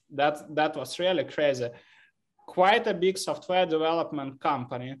 That was really crazy. Quite a big software development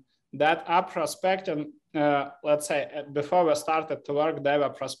company that are prospecting, let's say before we started to work, they were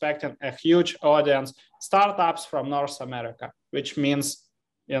prospecting a huge audience, startups from North America, which means,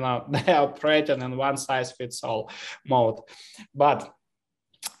 they are operating in one size fits all mode. But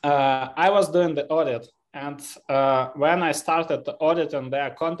I was doing the audit, and when I started to audit on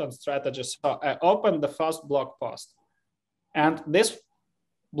their content strategy, so I opened the first blog post, and this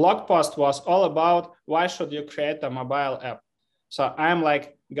blog post was all about why should you create a mobile app. So I'm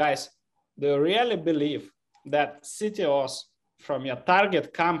like, guys, do you really believe that CTOs from your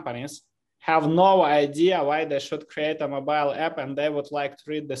target companies have no idea why they should create a mobile app and they would like to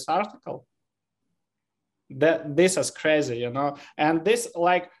read this article? This is crazy, And this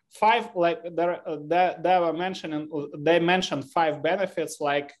like 5, like they mentioned 5 benefits,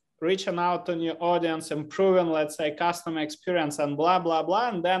 like reaching out to new audience, improving, let's say, customer experience and blah, blah, blah.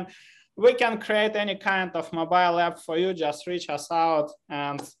 And then we can create any kind of mobile app for you. Just reach us out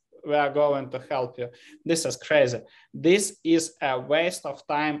and we are going to help you. This is crazy. This is a waste of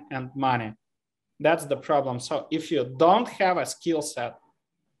time and money. That's the problem. So if you don't have a skill set,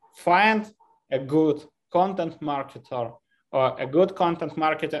 find a good content marketer or a good content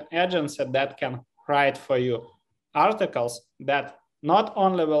marketing agency that can write for you articles that not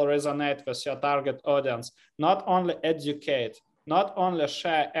only will resonate with your target audience, not only educate, not only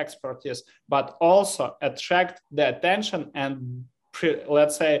share expertise, but also attract the attention and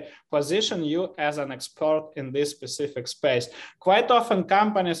let's say position you as an expert in this specific space. Quite often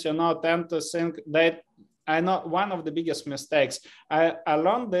companies, tend to think that, I know one of the biggest mistakes, I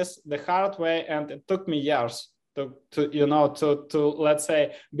learned this the hard way, and it took me years to let's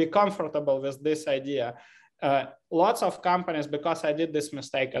say be comfortable with this idea. Lots of companies, because I did this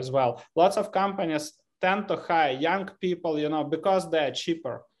mistake as well, lots of companies tend to hire young people, because they're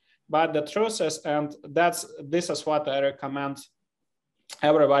cheaper. But the truth is, and this is what I recommend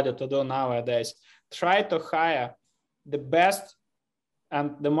everybody to do nowadays, try to hire the best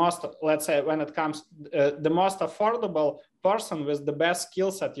and the most, let's say, when it comes, the most affordable person with the best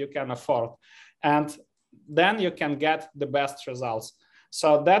skill set you can afford. And then you can get the best results.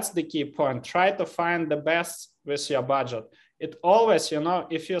 So that's the key point. Try to find the best with your budget. It always,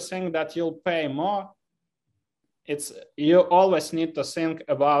 if you think that you'll pay more, you always need to think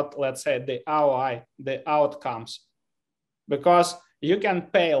about, let's say, the ROI, the outcomes, because you can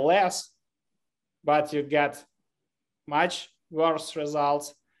pay less, but you get much worse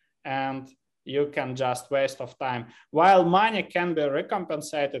results and you can just waste of time. While money can be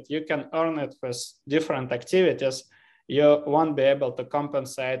recompensated, you can earn it with different activities, you won't be able to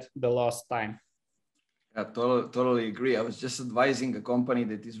compensate the lost time. I totally agree. I was just advising a company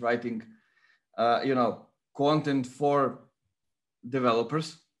that is writing, content for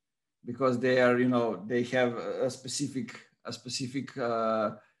developers, because they are, they have a specific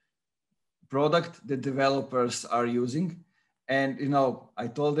product that developers are using. And, I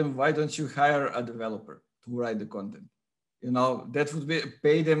told them, why don't you hire a developer to write the content? That would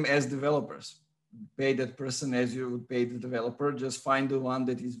pay them as developers. pay that person as you would pay the developer. Just find the one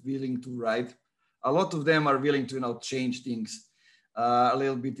that is willing to write. A lot of them are willing to, you know, change things a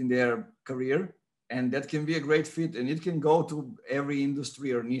little bit in their career, and that can be a great fit. And it can go to every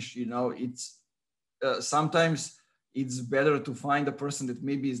industry or niche. You know, it's sometimes it's better to find a person that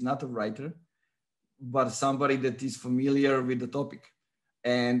maybe is not a writer, but somebody that is familiar with the topic,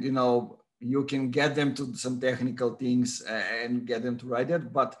 and you know, you can get them to some technical things and get them to write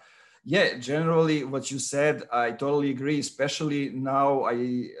it. But yeah, generally what you said, I totally agree. Especially now,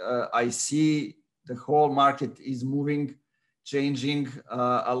 I see the whole market is moving, changing.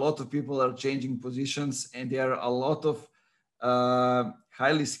 A lot of people are changing positions, and there are a lot of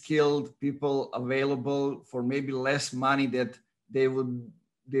highly skilled people available for maybe less money that they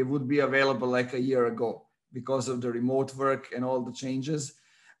would be available like a year ago because of the remote work and all the changes.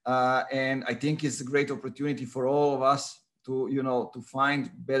 And I think it's a great opportunity for all of us to, you know, to find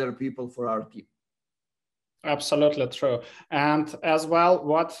better people for our team. Absolutely true. And as well,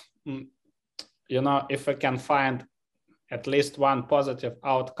 what, you know, if we can find at least one positive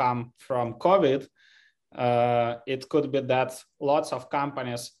outcome from COVID, it could be that lots of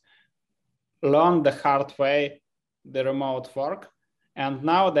companies learned the hard way the remote work, and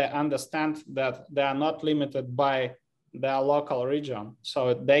now they understand that they are not limited by their local region.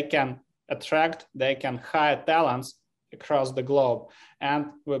 So they can attract, they can hire talents across the globe. And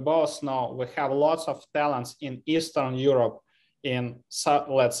we both know we have lots of talents in Eastern Europe, in,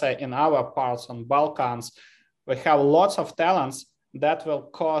 let's say, in our parts on Balkans. We have lots of talents that will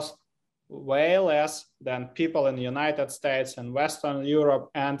cost way less than people in the United States and Western Europe,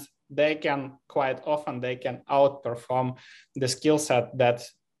 and they can quite often, they can outperform the skill set that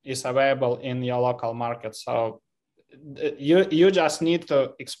is available in your local market. So you just need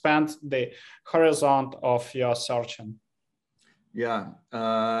to expand the horizon of your searching. Yeah,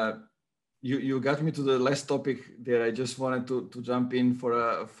 you got me to the last topic there. I just wanted to jump in for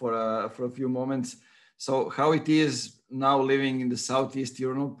a few moments. So how it is now living in the Southeast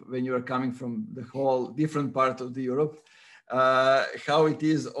Europe when you are coming from the whole different part of the Europe, how it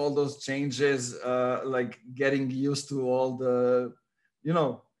is, all those changes, like getting used to all the, you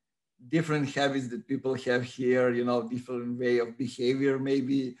know, different habits that people have here, you know, different way of behavior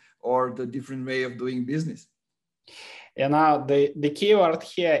maybe, or the different way of doing business. You know, the keyword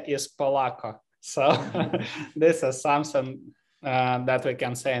here is Polako. So this is something that we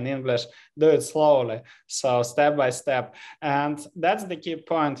can say in English, do it slowly. So step by step. And that's the key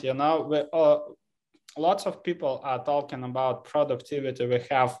point, you know, lots of people are talking about productivity. We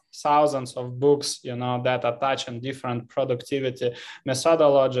have thousands of books, you know, that are touching different productivity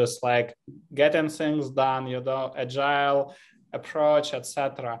methodologies, like getting things done, you know, agile approach,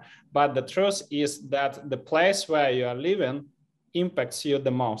 etc. But the truth is that the place where you are living impacts you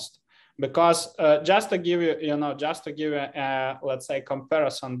the most. Because just to give you, you know, let's say,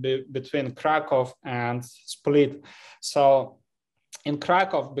 comparison between Krakow and Split. So in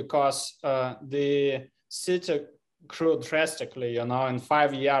Krakow, because the city grew drastically, you know, in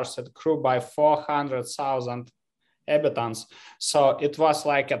 5 years, it grew by 400,000 inhabitants. So it was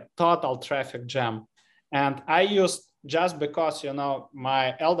like a total traffic jam. And I used, just because, you know,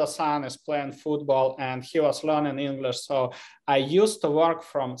 my elder son is playing football and he was learning English. So I used to work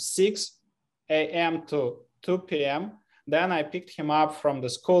from 6 a.m. to 2 p.m. Then I picked him up from the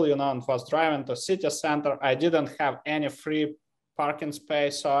school, you know, and was driving to city center. I didn't have any free parking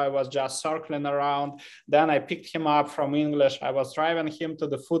space, so I was just circling around. Then I picked him up from English. I was driving him to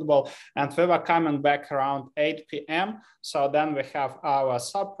the football, and we were coming back around 8 p.m. So then we have our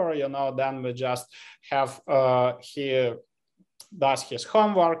supper, you know, then we just have, he does his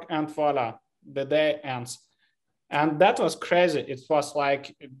homework, and voila, the day ends. And that was crazy. It was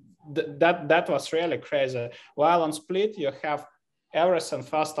like, that was really crazy. While on Split, you have everything.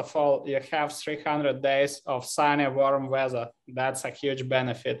 First of all, you have 300 days of sunny, warm weather. That's a huge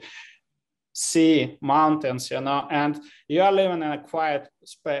benefit. Sea, mountains, you know, and you are living in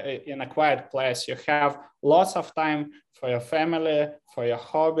a quiet place. You have lots of time for your family, for your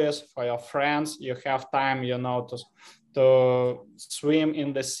hobbies, for your friends. You have time, you know, to swim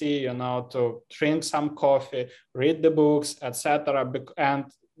in the sea, you know, to drink some coffee, read the books, etc. And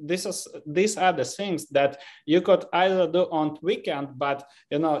these are the things that you could either do on weekend, but,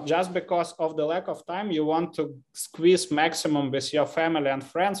 you know, just because of the lack of time, you want to squeeze maximum with your family and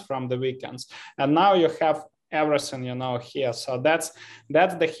friends from the weekends. And now you have everything, here. So that's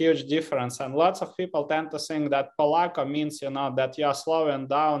the huge difference. And lots of people tend to think that Polako means, that you're slowing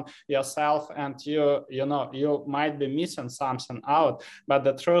down yourself and you might be missing something out. But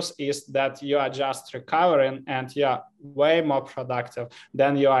the truth is that you are just recovering and you're way more productive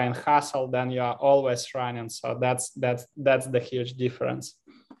than you are in hustle, than you are always running. So that's the huge difference.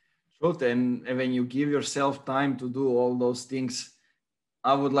 Truth. And when you give yourself time to do all those things,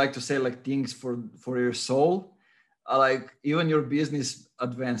 I would like to say like things for your soul, like even your business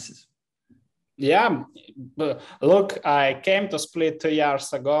advances. Yeah, look, I came to Split 2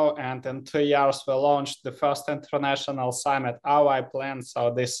 years ago, and in 2 years we launched the first international summit, AI Plan,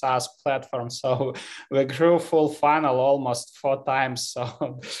 so this SaaS platform. So we grew full funnel almost 4 times.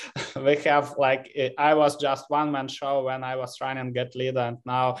 So we have I was just one-man show when I was running Get Leader, and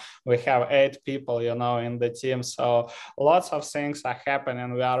now we have 8 people, in the team. So lots of things are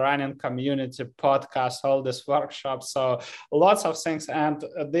happening. We are running community podcasts, all these workshops. So lots of things, and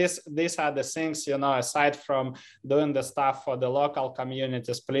these are the things, aside from doing the stuff for the local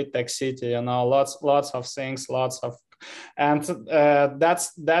community, Split Tech City, lots of things, and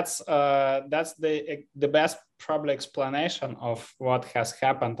that's the best probably explanation of what has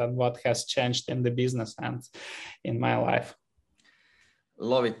happened and what has changed in the business and in my life.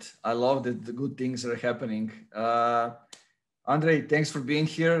 Love it. I love that the good things are happening. Andrei, thanks for being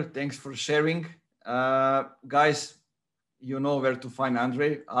here. Thanks for sharing. Guys, you know where to find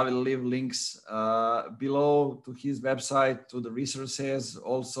Andrei. I will leave links below to his website, to the resources,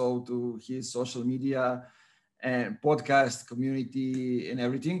 also to his social media and podcast community and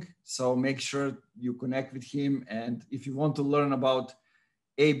everything. So make sure you connect with him. And if you want to learn about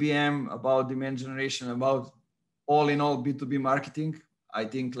ABM, about demand generation, about all in all B2B marketing, I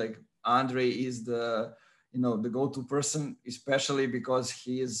think like Andrei is the go-to person, especially because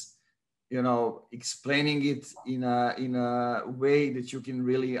he is explaining it in a way that you can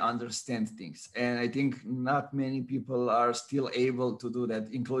really understand things. And I think not many people are still able to do that,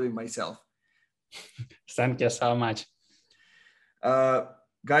 including myself. Thank you so much.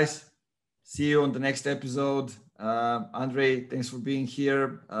 Guys, see you on the next episode. Andrei, thanks for being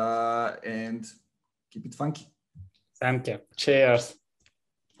here, and keep it funky. Thank you. Cheers.